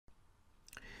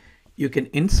You can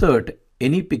insert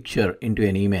any picture into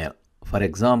an email. For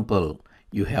example,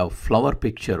 you have flower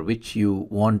picture which you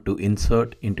want to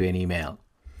insert into an email.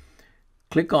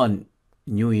 Click on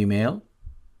New Email.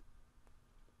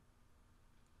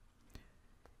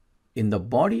 In the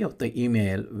body of the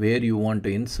email where you want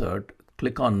to insert,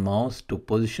 click on mouse to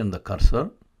position the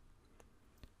cursor.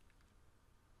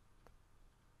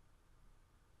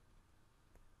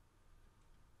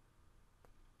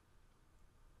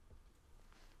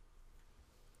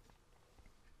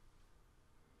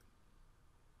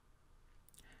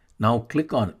 Now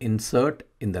click on Insert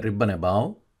in the ribbon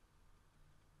above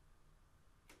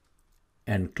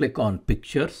and click on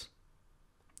Pictures.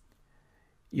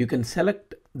 You can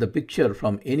select the picture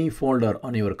from any folder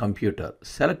on your computer.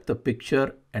 Select the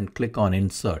picture and click on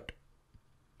Insert.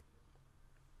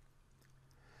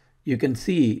 You can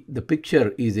see the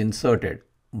picture is inserted.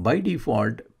 By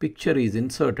default, picture is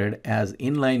inserted as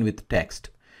inline with text,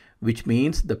 which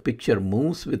means the picture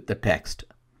moves with the text.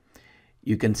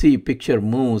 You can see picture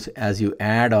moves as you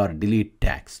add or delete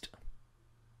text.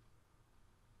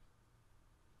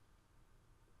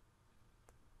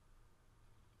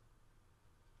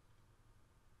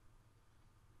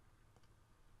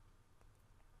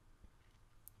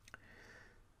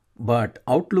 But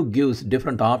Outlook gives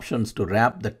different options to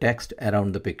wrap the text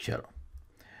around the picture.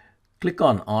 Click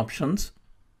on Options.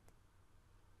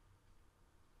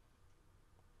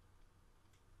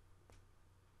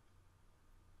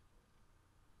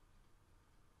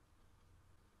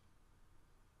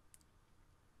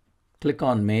 Click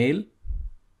on Mail.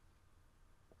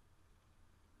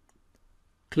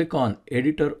 Click on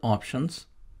Editor Options.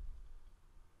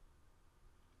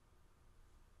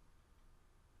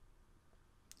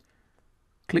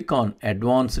 Click on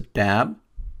Advanced tab.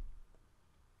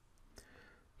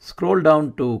 Scroll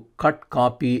down to Cut,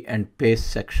 Copy and Paste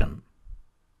section.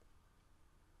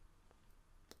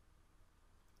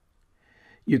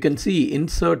 You can see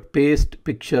Insert Paste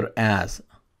Picture As.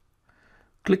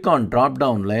 Click on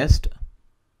drop-down list.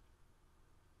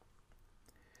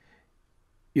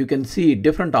 You can see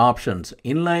different options.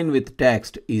 Inline with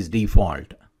text is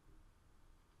default.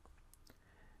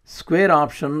 Square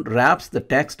option wraps the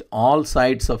text all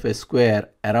sides of a square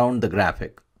around the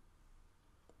graphic.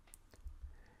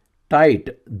 Tight,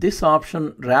 this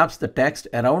option wraps the text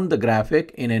around the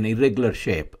graphic in an irregular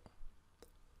shape.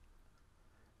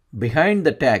 Behind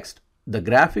the text, the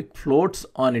graphic floats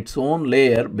on its own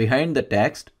layer behind the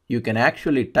text. You can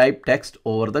actually type text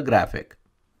over the graphic.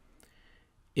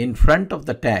 In front of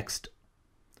the text,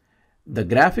 the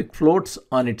graphic floats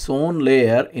on its own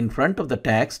layer in front of the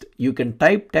text. You can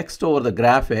type text over the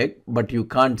graphic, but you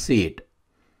can't see it.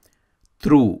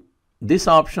 Through, this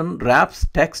option wraps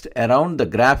text around the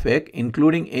graphic,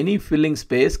 including any filling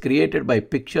space created by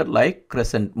picture like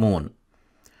crescent moon.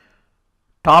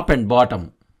 Top and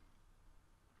bottom.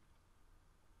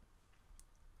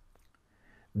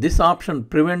 This option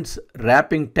prevents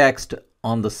wrapping text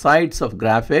on the sides of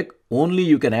graphic. Only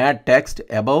you can add text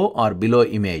above or below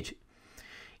image.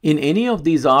 In any of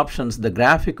these options, the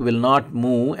graphic will not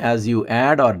move as you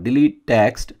add or delete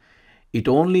text. It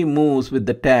only moves with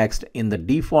the text in the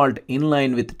default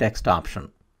inline with text option.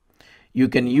 You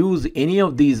can use any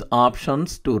of these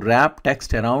options to wrap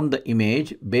text around the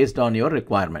image based on your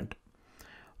requirement.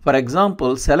 For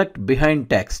example, select Behind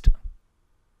Text.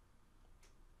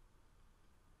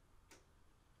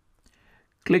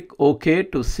 Click OK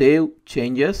to save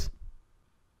changes.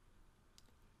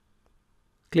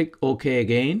 Click OK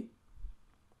again.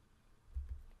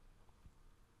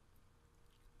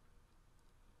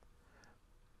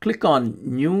 Click on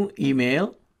New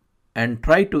Email and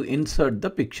try to insert the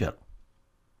picture.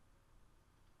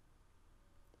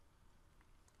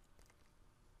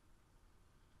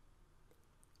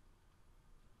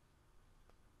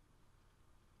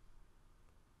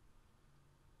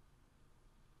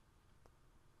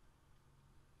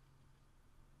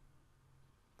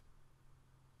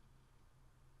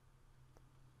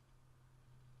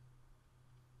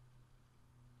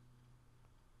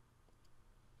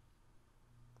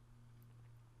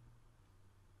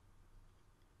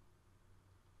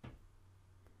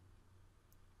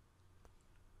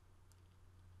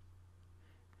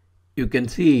 You can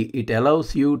see it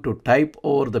allows you to type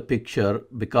over the picture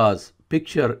because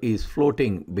picture is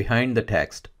floating behind the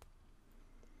text.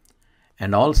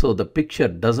 And also the picture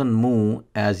doesn't move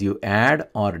as you add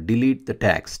or delete the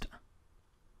text.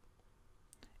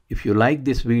 If you like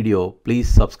this video, please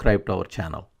subscribe to our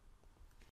channel.